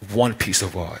one piece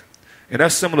of art. And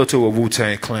that's similar to what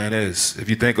Wu-Tang Clan is. If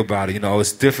you think about it, you know,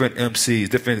 it's different MCs,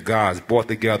 different guys brought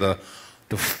together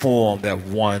to form that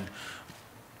one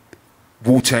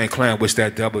Wu-Tang Clan, which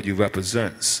that W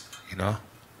represents, you know.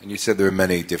 And you said there are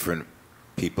many different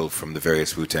people from the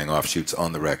various Wu-Tang offshoots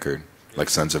on the record, like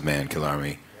Sons of Man, Kill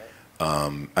Army.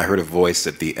 I heard a voice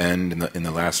at the end in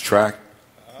the last track.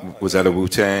 Was that a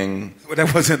Wu-Tang? Well,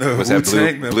 that wasn't a Was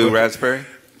Wu-Tang, that Blue Raspberry?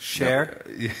 Cher?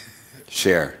 No. Yeah.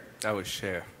 Cher. That was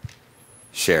Cher.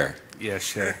 Cher. Yeah,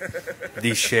 Cher.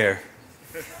 The Cher.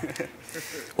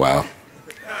 Wow.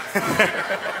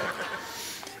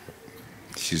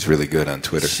 She's really good on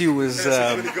Twitter. She was.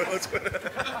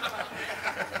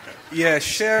 Yeah,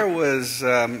 Cher was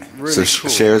really So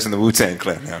cool. Cher's in the Wu-Tang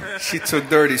Clan now. She took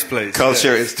Dirty's place.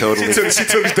 Culture is totally... She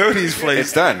took Dirty's place.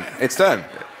 It's done. It's done.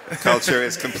 Culture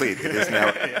is complete. It is now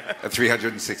a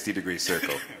 360-degree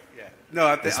circle. No,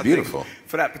 I It's think beautiful.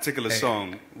 for that particular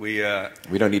song, we.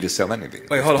 We don't need to sell anything.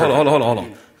 Wait, hold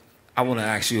on. I want to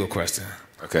ask you a question.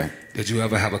 Okay. Did you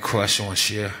ever have a crush on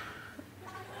Cher?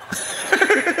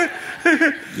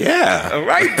 Yeah. All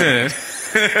right, then.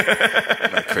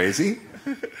 Am I crazy?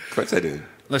 Of course I did.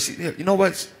 You know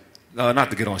what? Not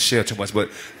to get on Cher too much, but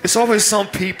it's always some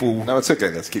people. No, it's okay.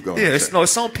 Let's keep going. Yeah, it's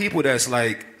some people that's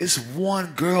like, it's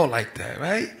one girl like that,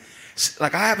 right?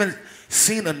 Like, I haven't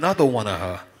seen another one of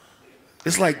her.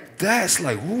 It's like, that's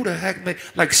like, who the heck made,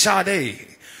 like Sade,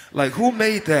 like, who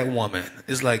made that woman?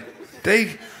 It's like,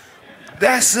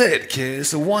 that's it, kid.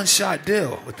 It's a one-shot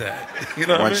deal with that. You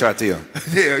know what I mean? One-shot deal.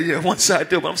 Yeah, one-shot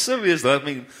deal. But I'm serious, though. I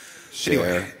mean, Cher.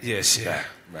 anyway, yeah, Cher.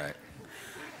 Right.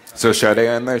 So Sade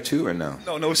on there too, or no?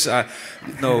 No, Sade.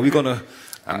 No, we're going to...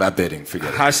 I'm not bidding.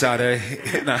 Forget it. Hi,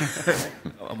 Sade. Nah,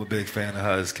 I'm a big fan of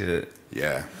hers, kid.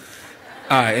 Yeah.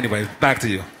 All right, anyway, back to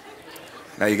you.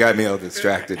 Now you got me all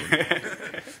distracted.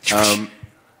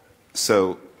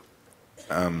 So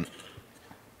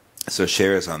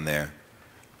Cher is on there.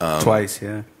 Twice,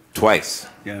 yeah. Twice.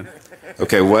 Yeah.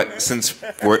 Okay, since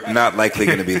we're not likely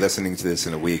going to be listening to this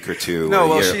in a week or two No, or a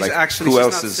well, year, she's like, actually, who she's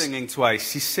else not is singing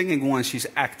twice. She's singing one, she's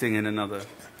acting in another.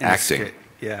 In a Acting? skit.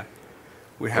 Yeah.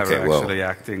 We have Okay, her well. actually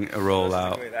acting a role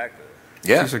out.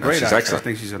 Yeah, She's a great she's actress. I excellent.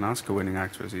 think she's an Oscar-winning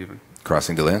actress even.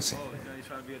 Crossing Delancey.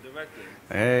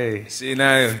 Hey. See,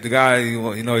 now the guy,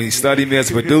 you know, he studied me as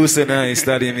a producer, now he's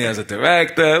studying me as a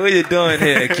director. What you doing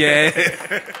here,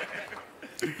 kid?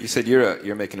 You said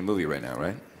you're making a movie right now,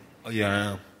 right? Oh, yeah,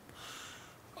 I am.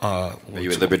 Are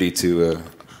you at liberty to?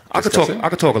 I could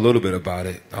talk a little bit about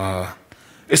it.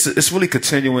 It's really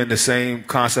continuing the same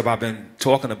concept I've been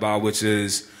talking about, which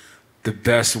is the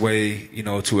best way, you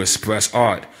know, to express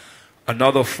art.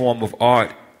 Another form of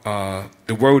art,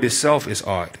 the word itself is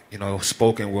art. You know,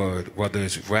 spoken word, whether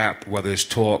it's rap, whether it's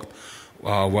talk,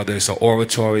 whether it's an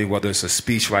oratory, whether it's a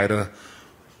speechwriter.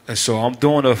 And so I'm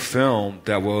doing a film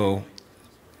that will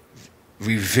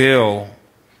reveal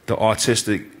the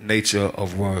artistic nature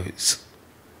of words.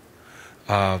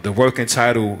 The working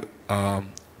title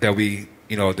that we,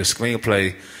 you know, the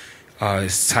screenplay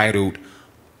is titled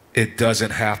 "It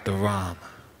Doesn't Have to Rhyme,"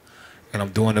 and I'm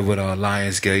doing it with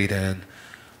Lionsgate, and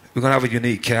we're gonna have a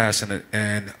unique cast,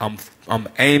 and I'm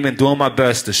aiming, doing my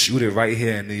best to shoot it right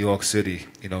here in New York City,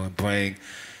 you know, and bring.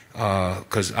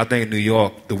 Because I think New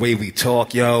York, the way we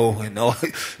talk, and all,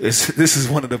 this is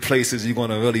one of the places you're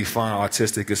gonna really find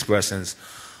artistic expressions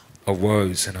of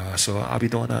words, and so I'll be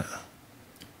doing that.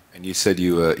 And you said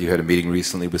you had a meeting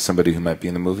recently with somebody who might be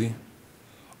in the movie?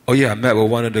 Oh yeah, I met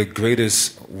with one of the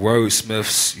greatest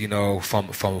wordsmiths, you know, from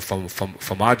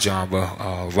our genre,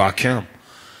 Rakim.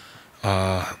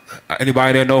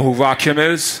 Anybody there know who Rakim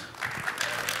is?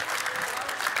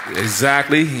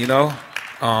 Exactly, you know.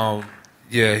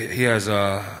 Yeah, he has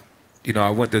you know,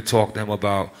 I went to talk to him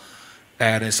about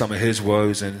adding some of his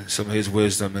words and some of his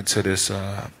wisdom into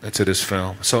this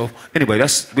film. So anyway,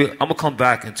 I'm gonna come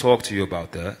back and talk to you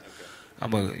about that.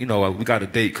 You know, we got a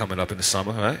date coming up in the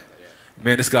summer, right?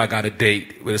 Man, this guy got a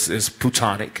date. It's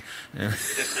plutonic.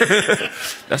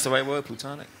 That's the right word,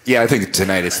 plutonic? Yeah, I think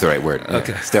tonight is the right word. Yeah,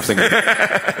 okay. It's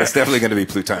definitely going to be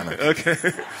plutonic. Okay.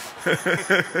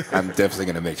 I'm definitely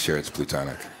going to make sure it's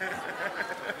plutonic.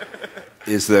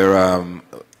 Is there,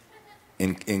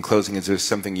 in closing, is there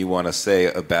something you want to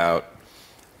say about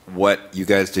what you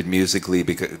guys did musically,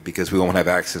 because we won't have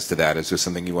access to that? Is there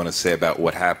something you want to say about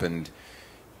what happened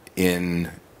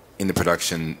in the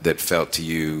production that felt to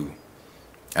you,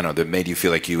 I don't know, that made you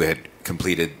feel like you had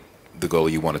completed the goal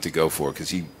you wanted to go for?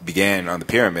 Because you began on the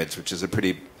pyramids, which is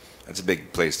that's a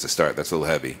big place to start. That's a little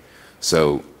heavy.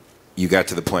 So you got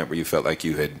to the point where you felt like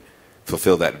you had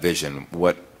fulfilled that vision.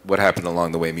 What happened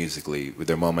along the way musically? Were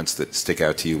there moments that stick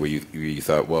out to you where you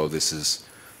thought, whoa,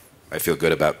 I feel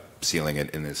good about sealing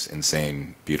it in this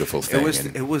insane, beautiful thing,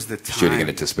 It was the time. Shooting it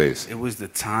into space. It was the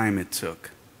time it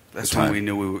took. That's when we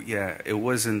knew it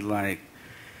wasn't like,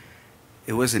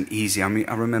 it wasn't easy. I mean,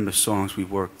 I remember songs we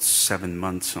worked 7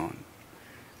 months on,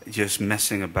 just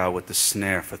messing about with the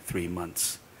snare for 3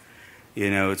 months. You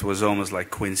know, it was almost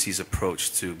like Quincy's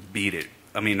approach to Beat It.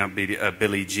 I mean, not Beat It,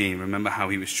 Billie Jean. Remember how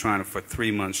he was trying to, for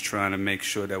 3 months, trying to make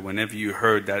sure that whenever you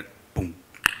heard that boom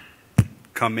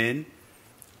come in,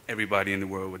 everybody in the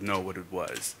world would know what it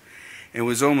was. It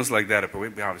was almost like that, but we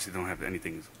obviously don't have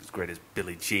anything as great as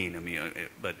Billie Jean. I mean,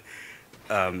 but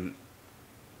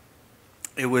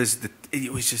it was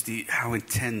just how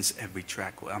intense every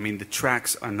track was. I mean, the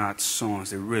tracks are not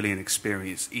songs; they're really an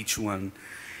experience. Each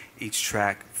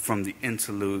track, from the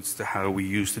interludes to how we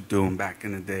used to do them back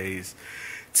in the days,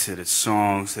 to the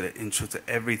songs, to the intro, to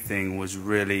everything, was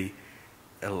really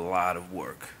a lot of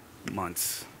work,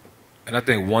 months. And I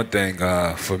think one thing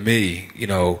for me, you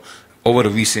know, over the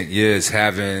recent years,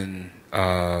 having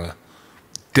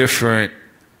different,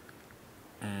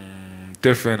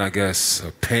 I guess,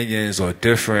 opinions or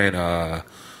different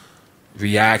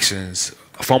reactions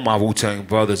from my Wu-Tang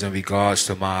brothers in regards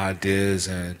to my ideas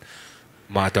and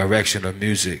my direction of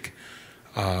music,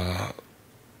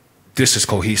 this is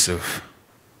cohesive.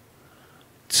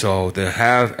 So to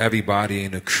have everybody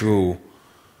in the crew,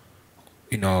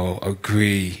 you know,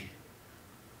 agree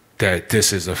that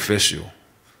this is official,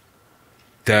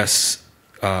 that's,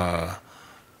 you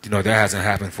know, that hasn't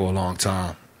happened for a long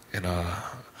time. And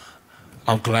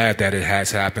I'm glad that it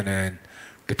has happened, and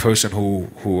the person who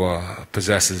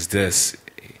possesses this,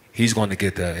 he's going to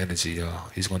get that energy,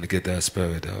 he's going to get that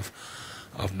spirit of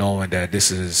knowing that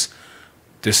this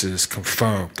is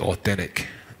confirmed, authentic,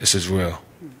 this is real,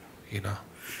 you know.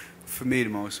 For me, the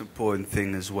most important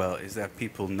thing as well is that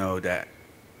people know that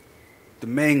the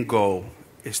main goal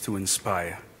is to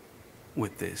inspire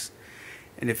with this.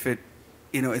 And if it,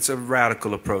 you know, it's a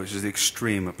radical approach, it's the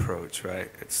extreme approach,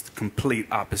 right? It's the complete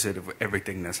opposite of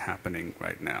everything that's happening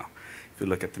right now. If you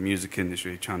look at the music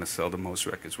industry, trying to sell the most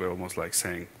records, we're almost like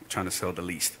saying, trying to sell the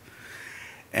least.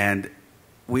 And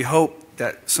we hope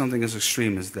that something as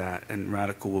extreme as that and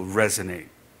radical will resonate,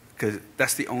 because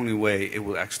that's the only way it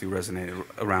will actually resonate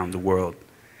around the world.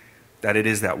 That it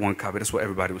is that one copy. That's what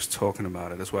everybody was talking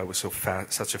about. That's why it was so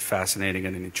such a fascinating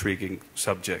and an intriguing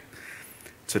subject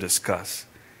to discuss.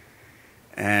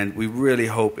 And we really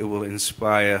hope it will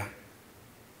inspire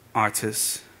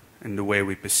artists in the way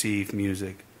we perceive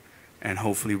music, and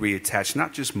hopefully reattach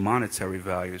not just monetary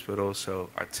values, but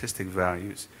also artistic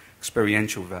values,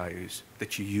 experiential values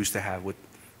that you used to have with,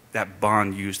 that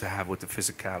bond you used to have with the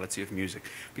physicality of music.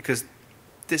 Because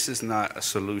this is not a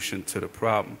solution to the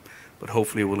problem, but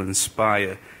hopefully it will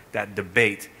inspire that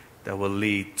debate that will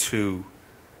lead to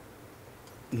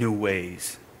new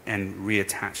ways and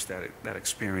reattach that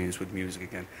experience with music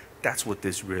again. That's what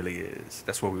this really is.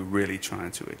 That's what we're really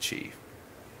trying to achieve.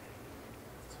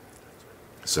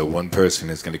 So one person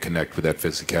is going to connect with that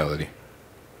physicality.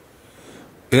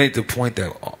 It ain't the point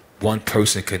that one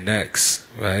person connects,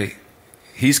 right?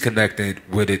 He's connected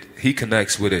with it. He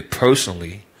connects with it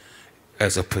personally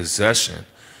as a possession,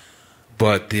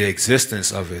 but the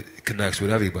existence of it connects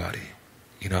with everybody,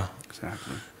 you know?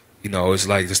 Exactly. You know, it's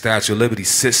like the Statue of Liberty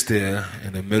sits there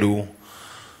in the middle,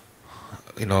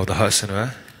 you know, the Hudson,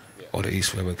 right? Yeah. Or the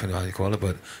East River, depending on how you call it,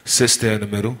 but sits there in the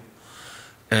middle.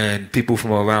 And people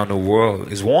from around the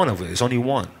world, is one of it. It's only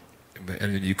one. And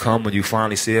then you come and you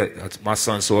finally see it. My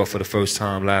son saw it for the first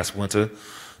time last winter.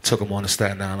 Took him on the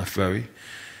Staten Island ferry.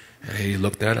 And he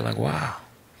looked at it like, wow.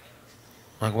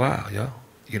 Like, wow, yo.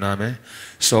 You know what I mean?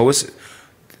 So it's,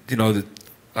 you know,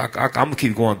 I'm going to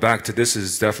keep going back to this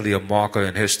is definitely a marker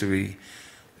in history.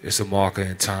 It's a marker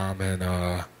in time. And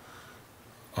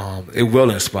it will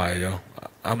inspire, yo.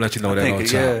 I'm going to let you know that all the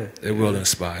time. It will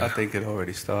inspire. I think it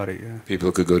already started, yeah.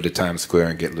 People could go to Times Square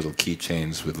and get little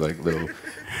keychains with like little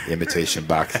imitation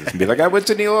boxes and be like, I went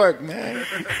to New York, man.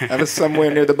 I was somewhere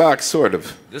near the box, sort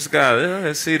of. This guy,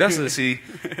 that's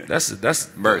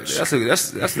merch.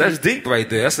 That's deep right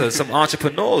there. That's some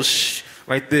entrepreneurs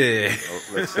right there.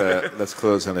 Well, let's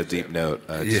close on a deep note.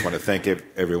 I just want to thank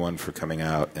everyone for coming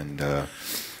out and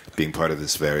being part of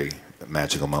this very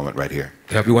magical moment right here.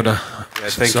 Yeah, we want to.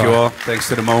 Thank you all. Thanks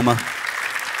to the MoMA.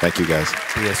 Thank you, guys.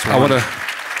 Yes, I want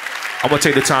to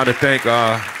take the time to thank.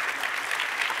 I'll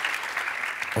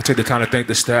take the time to thank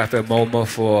the staff at MoMA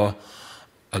for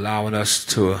allowing us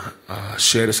to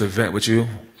share this event with you.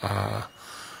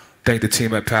 Thank the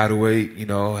team at Paddleweight, you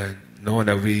know, and knowing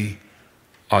that we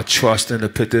are trusting to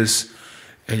put this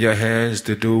in your hands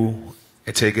to do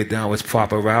and take it down its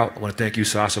proper route. I want to thank you,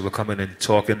 Sasha, for coming and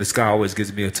talking. This guy always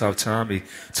gives me a tough time. He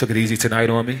took it easy tonight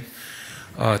on me.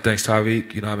 Thanks,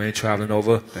 Tariq, you know what I mean, traveling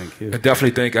over. Thank you. And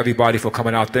definitely thank everybody for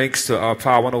coming out. Thanks to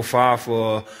Power 105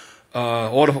 for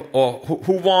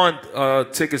Who won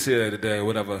tickets here today?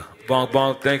 Whatever. Bong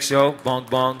bong. Thanks, yo. Bong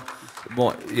bong.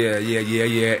 Yeah.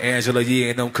 Angela Yee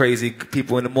and them crazy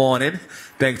people in the morning.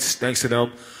 Thanks to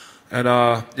them. And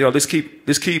yo, let's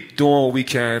keep doing what we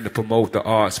can to promote the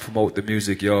arts, promote the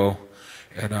music, yo,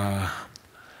 and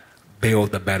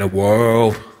build a better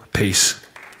world. Peace.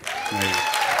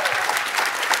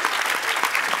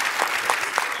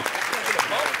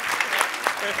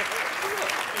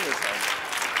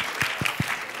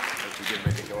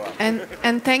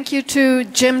 And thank you to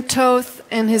Jim Toth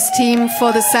and his team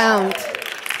for the sound.